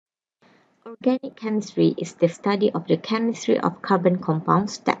Organic chemistry is the study of the chemistry of carbon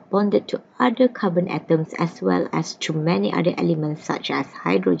compounds that bonded to other carbon atoms as well as to many other elements such as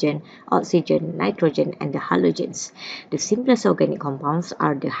hydrogen, oxygen, nitrogen, and the halogens. The simplest organic compounds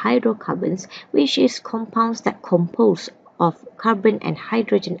are the hydrocarbons, which is compounds that compose of carbon and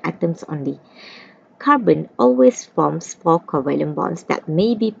hydrogen atoms only. Carbon always forms four covalent bonds that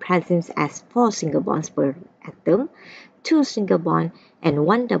may be present as four single bonds per atom, two single bond and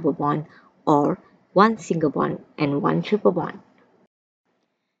one double bond, or one single bond and one triple bond.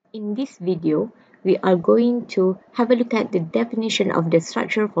 In this video, we are going to have a look at the definition of the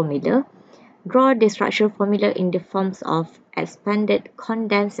structure formula, draw the structure formula in the forms of expanded,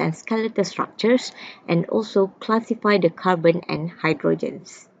 condensed, and skeletal structures, and also classify the carbon and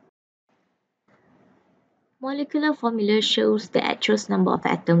hydrogens. Molecular formula shows the actual number of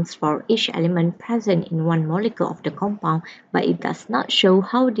atoms for each element present in one molecule of the compound, but it does not show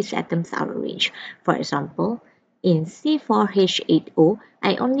how these atoms are arranged. For example, in C4H8O,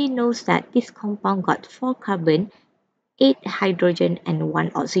 I only know that this compound got 4 carbon, 8 hydrogen, and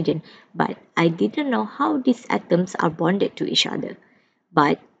 1 oxygen, but I didn't know how these atoms are bonded to each other.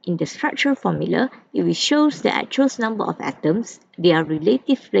 But in the structure formula, it shows the actual number of atoms, their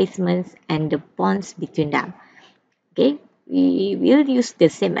relative placements, and the bonds between them. Okay, we will use the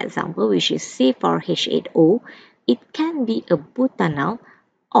same example, which is C4H8O. It can be a butanol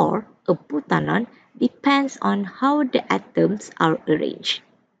or a butanone, depends on how the atoms are arranged.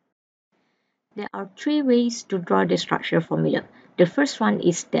 There are three ways to draw the structure formula. The first one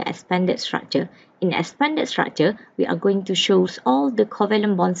is the expanded structure. In expanded structure, we are going to show all the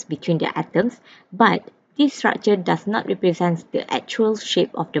covalent bonds between the atoms, but this structure does not represent the actual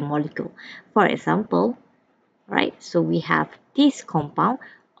shape of the molecule. For example, right, so we have this compound,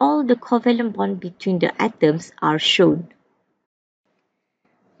 all the covalent bonds between the atoms are shown.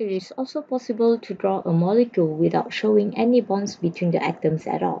 It is also possible to draw a molecule without showing any bonds between the atoms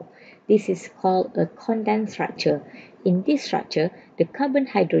at all. This is called a condensed structure. In this structure, the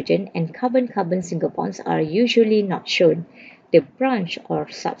carbon-hydrogen and carbon-carbon single bonds are usually not shown. The branch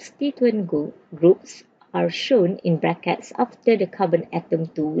or substituent groups are shown in brackets after the carbon atom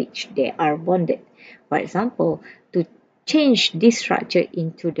to which they are bonded. For example, to change this structure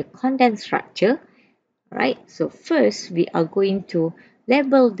into the condensed structure, right? So first we are going to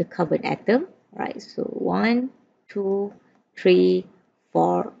label the carbon atom, right? So 1, 2, 3,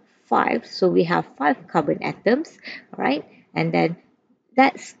 4, 5. So we have 5 carbon atoms, right? And then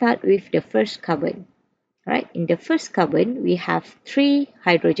let's start with the first carbon, right? In the first carbon, we have 3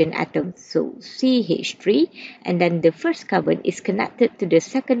 hydrogen atoms, so CH3, and then the first carbon is connected to the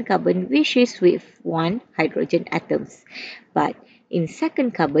second carbon, which is with 1 hydrogen atoms. But in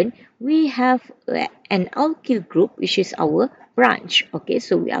second carbon, we have an alkyl group, which is our branch. Okay,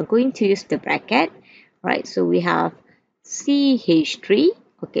 so we are going to use the bracket, right? So we have CH3.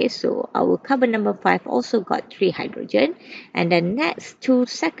 Okay, so our carbon number 5 also got 3 hydrogen. And then next to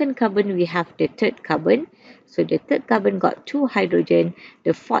second carbon, we have the third carbon. So the third carbon got 2 hydrogen.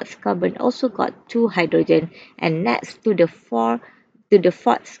 The fourth carbon also got 2 hydrogen. And next to the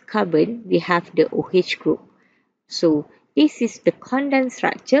fourth carbon, we have the OH group. So this is the condensed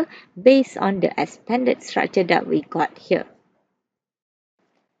structure based on the expanded structure that we got here.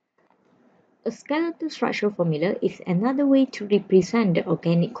 A skeletal structure formula is another way to represent the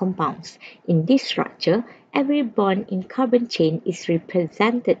organic compounds. In this structure, every bond in carbon chain is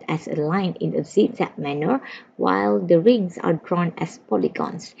represented as a line in a zigzag manner, while the rings are drawn as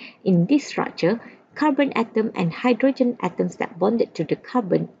polygons. In this structure, carbon atom and hydrogen atoms that bonded to the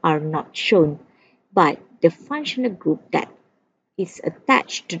carbon are not shown, but the functional group that is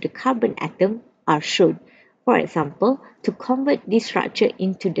attached to the carbon atom are shown. For example, to convert this structure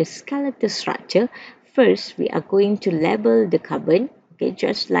into the skeletal structure, first we are going to label the carbon, okay,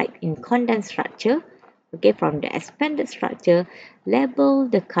 just like in condensed structure. Okay, from the expanded structure, label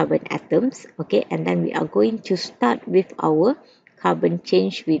the carbon atoms, okay, and then we are going to start with our carbon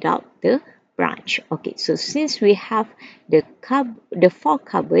chain without the branch. Okay, so since we have the 4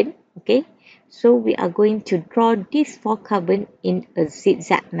 carbon, okay, so we are going to draw these 4 carbon in a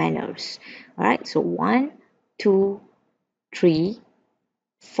zigzag manners. All right, so 1, 2, 3,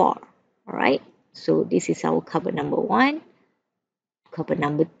 4. All right, so this is our carbon number 1, carbon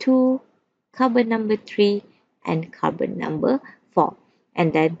number 2, carbon number 3, and carbon number 4.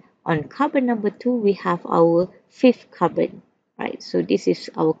 And then on carbon number 2, we have our 5th carbon. Right, so this is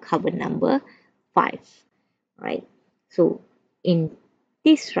our carbon number 5. Right, so in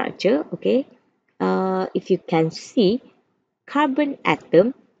this structure, okay, if you can see, carbon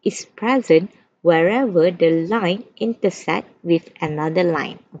atom is present wherever the line intersect with another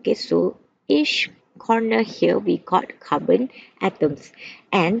line. Okay, so each corner here we got carbon atoms,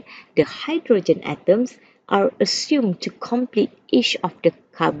 and the hydrogen atoms are assumed to complete each of the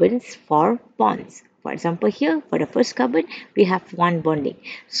carbons for bonds. For example, here for the first carbon we have one bonding,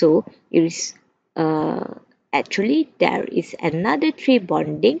 so it is actually there is another 3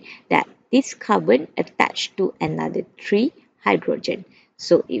 bonding that this carbon attached to another 3 hydrogen,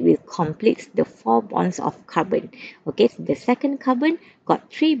 so it will complete the 4 bonds of carbon. Okay, so the second carbon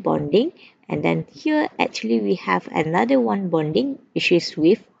got 3 bonding, and then here actually we have another 1 bonding which is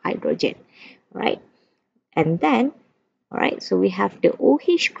with hydrogen, right? And then alright, so we have the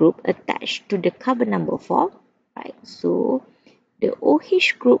OH group attached to the carbon number 4, right? So the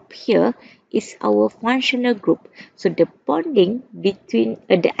OH group here is our functional group. So the bonding between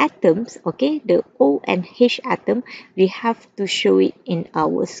the atoms, okay, the O and H atom, we have to show it in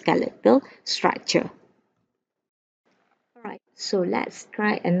our skeletal structure. Alright, so let's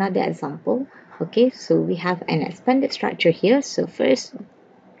try another example. Okay, so we have an expanded structure here. So first,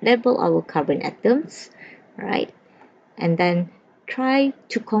 label our carbon atoms, right? And then try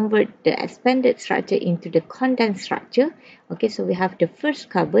to convert the expanded structure into the condensed structure. Okay, so we have the first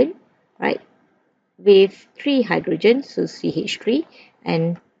carbon, right, with 3 hydrogens, so CH3,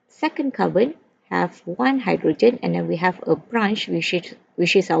 and second carbon have 1 hydrogen, and then we have a branch which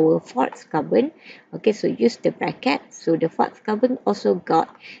is our fourth carbon. Okay, so use the bracket. So the fourth carbon also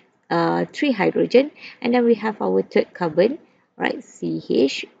got 3 hydrogen, and then we have our third carbon, right,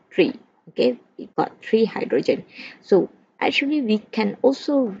 CH3. Okay, it got 3 hydrogen. So actually we can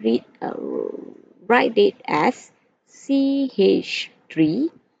also write it as CH3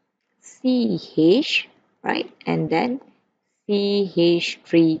 CH, right, and then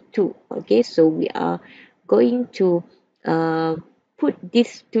CH3 too. Okay, so we are going to put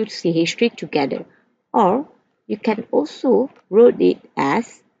these two CH3 together, or you can also write it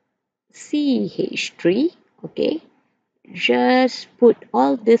as CH3. Okay, just put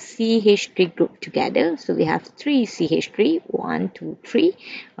all the CH3 group together. So we have 3 CH3, 1, 2, 3.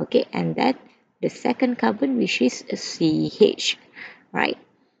 Okay, and then the second carbon, which is a CH, right?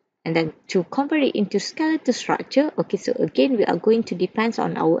 And then to convert it into skeletal structure, okay, so again we are going to depend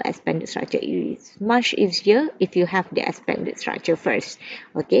on our expanded structure. It is much easier if you have the expanded structure first.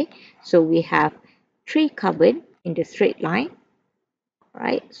 Okay, so we have 3 carbon in the straight line,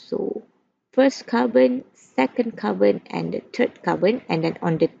 right? So first carbon, second carbon, and the third carbon, and then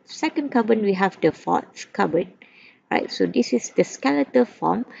on the second carbon we have the fourth carbon, right? So this is the skeletal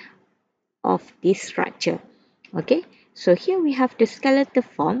form of this structure. Okay, so here we have the skeletal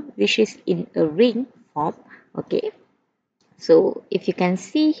form which is in a ring form. Okay, so if you can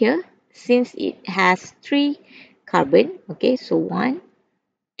see here, since it has 3 carbon, okay, so 1,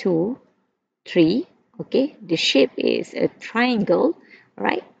 2, 3, okay, the shape is a triangle,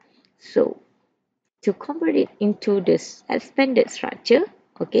 right? So to convert it into this expanded structure,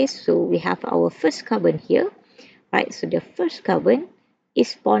 okay, so we have our first carbon here, right? So the first carbon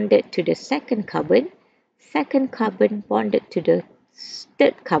is bonded to the second carbon bonded to the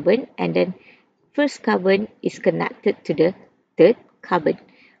third carbon, and then first carbon is connected to the third carbon,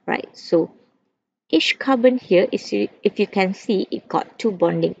 right? So each carbon here is, if you can see, it got 2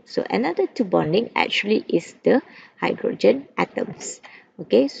 bonding. So another 2 bonding actually is the hydrogen atoms.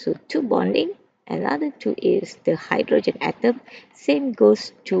 Okay, so 2 bonding, another 2 is the hydrogen atom. Same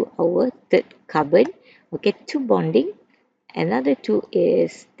goes to our third carbon. Okay, 2 bonding, another 2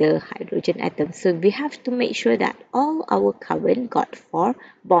 is the hydrogen atom. So we have to make sure that all our carbon got 4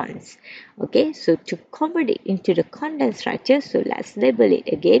 bonds. Okay, so to convert it into the condensed structure, so let's label it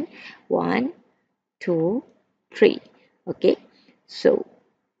again. 1, 2, 3. Okay, so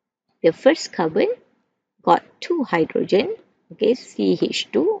the first carbon got 2 hydrogen, okay,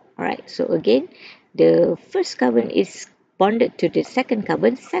 CH2. Alright, so again the first carbon is bonded to the second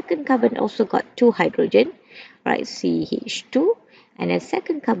carbon also got 2 hydrogen, right, CH2, and the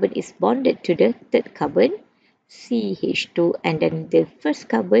second carbon is bonded to the third carbon, CH2, and then the first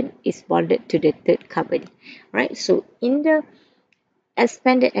carbon is bonded to the third carbon, right? So in the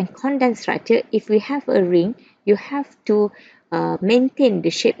expanded and condensed structure, if we have a ring, you have to maintain the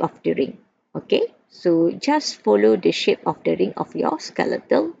shape of the ring. Okay, so just follow the shape of the ring of your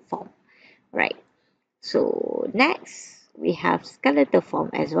skeletal form, right? So next we have skeletal form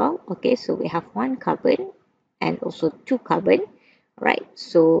as well. Okay, so we have 1 carbon and also 2 carbon, right?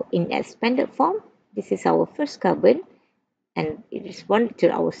 So in expanded form, this is our first carbon and it is bonded to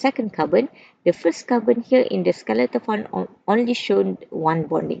our second carbon. The first carbon here in the skeletal form only shown 1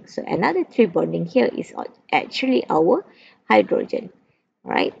 bonding. So another 3 bonding here is actually our hydrogen,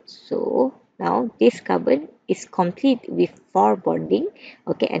 right? So now this carbon is complete with 4 bonding.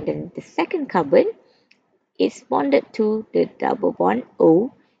 Okay, and then the second carbon is bonded to the double bond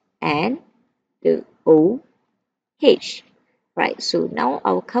O and the OH. Right, so now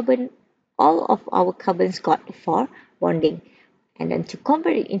all of our carbons got 4 bonding. And then to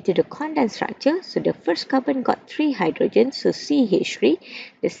convert it into the condensed structure, so the first carbon got 3 hydrogens, so CH3.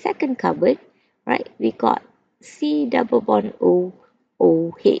 The second carbon, right, we got C double bond O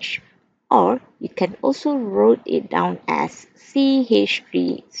OH. Or you can also write it down as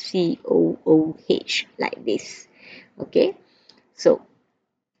CH3COOH like this. Okay, so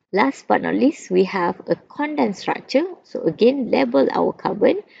last but not least, we have a condensed structure. So again, label our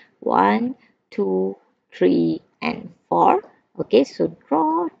carbon 1, 2, 3, and 4. Okay, so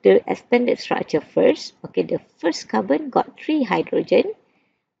draw the expanded structure first. Okay, the first carbon got 3 hydrogen,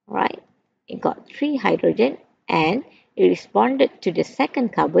 right? It got 3 hydrogen and it responded to the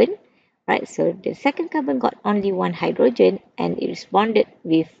second carbon, right? So the second carbon got only 1 hydrogen and it responded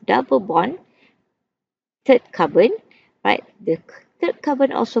with double bond third carbon, right? The third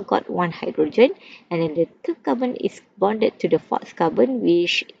carbon also got 1 hydrogen, and then the third carbon is bonded to the fourth carbon,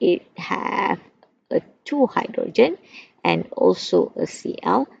 which it have a 2 hydrogen and also a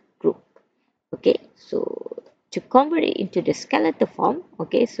Cl group. Okay, so to convert it into the skeletal form,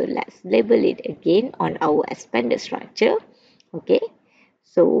 okay, so let's label it again on our expanded structure. Okay,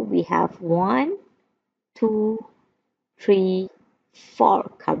 so we have 1, 2, 3, 4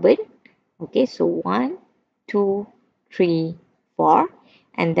 carbon. Okay, so 1, 2, 3, 4,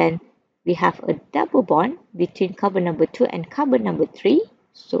 and then we have a double bond between carbon number 2 and carbon number 3,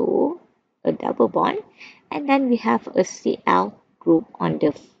 so a double bond, and then we have a Cl group on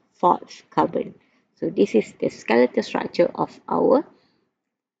the fourth carbon. So this is the skeletal structure of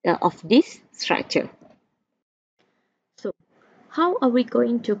this structure. So how are we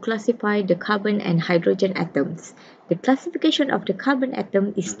going to classify the carbon and hydrogen atoms? The classification of the carbon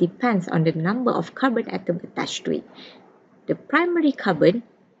atom depends on the number of carbon atoms attached to it. The primary carbon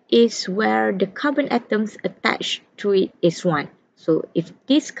is where the carbon atoms attached to it is 1. So if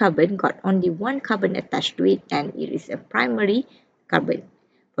this carbon got only 1 carbon attached to it, then it is a primary carbon.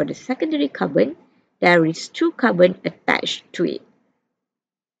 For the secondary carbon, there is 2 carbon attached to it.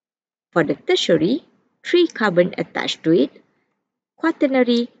 For the tertiary, 3 carbon attached to it.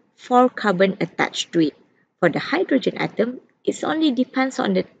 Quaternary, 4 carbon attached to it. For the hydrogen atom, it only depends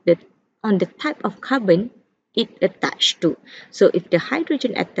on the type of carbon it attached to. So if the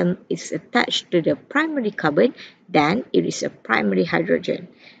hydrogen atom is attached to the primary carbon, then it is a primary hydrogen.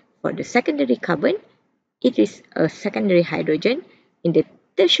 For the secondary carbon, it is a secondary hydrogen. In the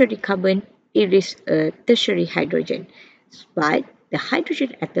tertiary carbon, it is a tertiary hydrogen. But the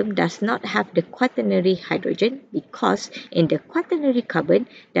hydrogen atom does not have the quaternary hydrogen because in the quaternary carbon,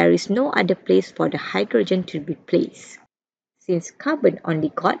 there is no other place for the hydrogen to be placed, since carbon only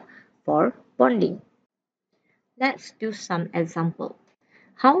got for bonding. Let's do some example.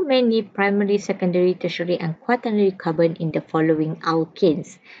 How many primary, secondary, tertiary, and quaternary carbon in the following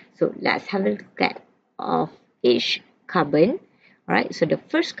alkanes? So let's have a look at of each carbon. Alright, so the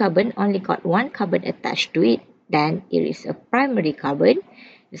first carbon only got 1 carbon attached to it, then it is a primary carbon.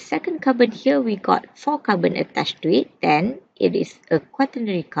 The second carbon here we got 4 carbon attached to it, then it is a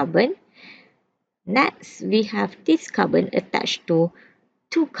quaternary carbon. Next, we have this carbon attached to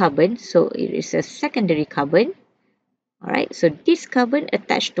 2 carbon, so it is a secondary carbon. Alright, so this carbon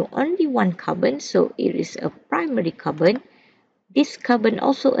attached to only 1 carbon, so it is a primary carbon. This carbon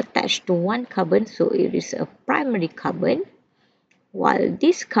also attached to 1 carbon, so it is a primary carbon. While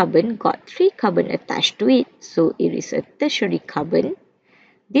this carbon got 3 carbon attached to it, so it is a tertiary carbon.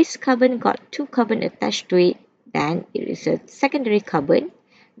 This carbon got 2 carbon attached to it, then it is a secondary carbon.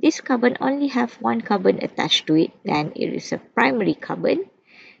 This carbon only have 1 carbon attached to it, then it is a primary carbon.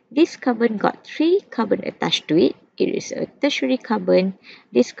 This carbon got 3 carbon attached to it, it is a tertiary carbon.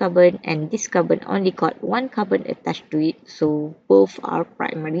 This carbon and this carbon only got 1 carbon attached to it, so both are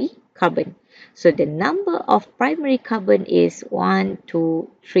primary carbon. So the number of primary carbon is 1, 2,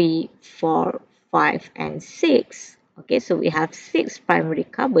 3, 4, 5, and 6. Okay, so we have 6 primary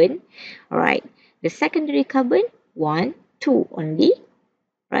carbon. Alright, the secondary carbon, 1, 2 only.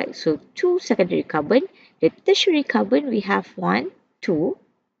 Right, so 2 secondary carbon. The tertiary carbon, we have 1, 2.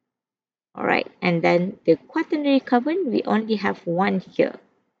 Alright, and then the quaternary carbon, we only have 1 here.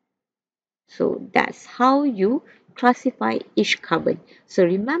 So that's how you classify each carbon. So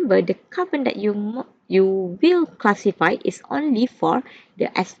remember, the carbon that you will classify is only for the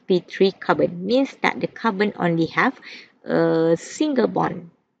sp3 carbon. Means that the carbon only have a single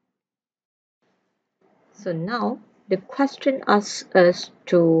bond. So now the question asks us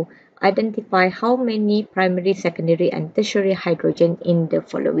to identify how many primary, secondary, and tertiary hydrogen in the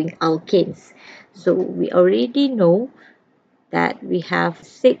following alkanes. So we already know that we have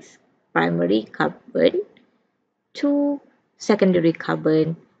 6 primary carbon, 2 secondary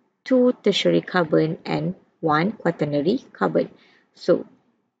carbon, 2 tertiary carbon, and 1 quaternary carbon. So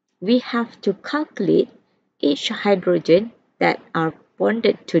we have to calculate each hydrogen that are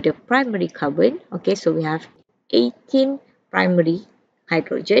bonded to the primary carbon. Okay, so we have 18 primary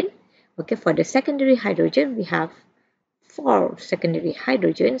hydrogen. Okay, for the secondary hydrogen, we have 4 secondary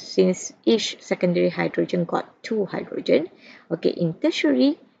hydrogen since each secondary hydrogen got 2 hydrogen. Okay, in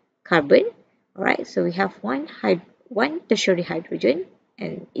tertiary carbon, alright, so we have one tertiary hydrogen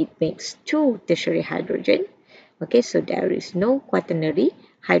and it makes 2 tertiary hydrogen. Okay, so there is no quaternary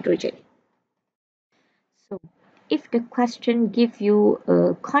hydrogen. So if the question gives you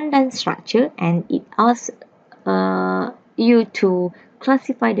a condensed structure and it asks you to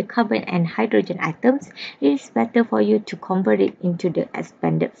classify the carbon and hydrogen atoms, it is better for you to convert it into the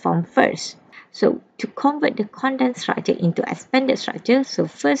expanded form first. So to convert the condensed structure into expanded structure, so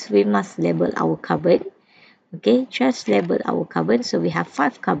first we must label our carbon. Okay, just label our carbon. So we have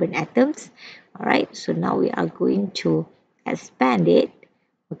 5 carbon atoms. Alright, so now we are going to expand it.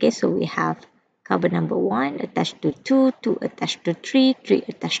 Okay, so we have carbon number 1 attached to 2, 2 attached to 3, 3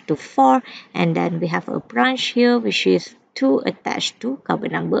 attached to 4, and then we have a branch here which is 2 attached to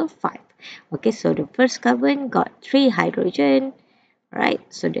carbon number 5. Okay, so the first carbon got 3 hydrogen, right?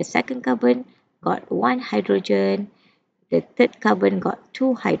 So the second carbon got 1 hydrogen, the third carbon got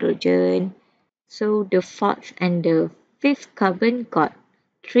 2 hydrogen, so the fourth and the fifth carbon got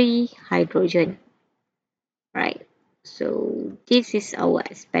 3 hydrogen, right? So this is our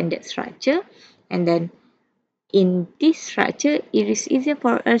expanded structure, and then in this structure, it is easier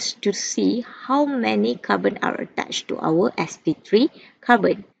for us to see how many carbon are attached to our sp3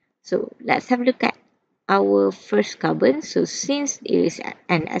 carbon. So let's have a look at our first carbon. So since it is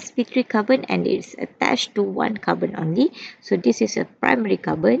an sp3 carbon and it is attached to 1 carbon only, so this is a primary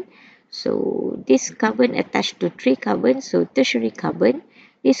carbon. So this carbon attached to 3 carbon, so tertiary carbon.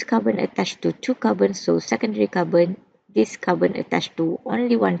 This carbon attached to 2 carbon, so secondary carbon. This carbon attached to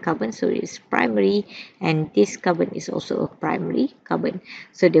only 1 carbon, so it is primary, and this carbon is also a primary carbon.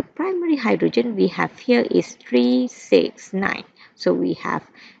 So the primary hydrogen we have here is 3, 6, 9. So we have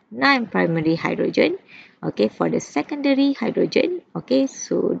 9 primary hydrogen. Okay, for the secondary hydrogen, okay,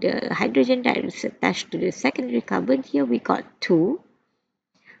 so the hydrogen that is attached to the secondary carbon, here we got 2,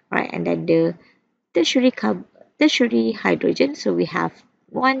 right? And then the tertiary hydrogen, so we have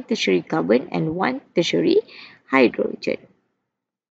 1 tertiary carbon and 1 tertiary hydrogen.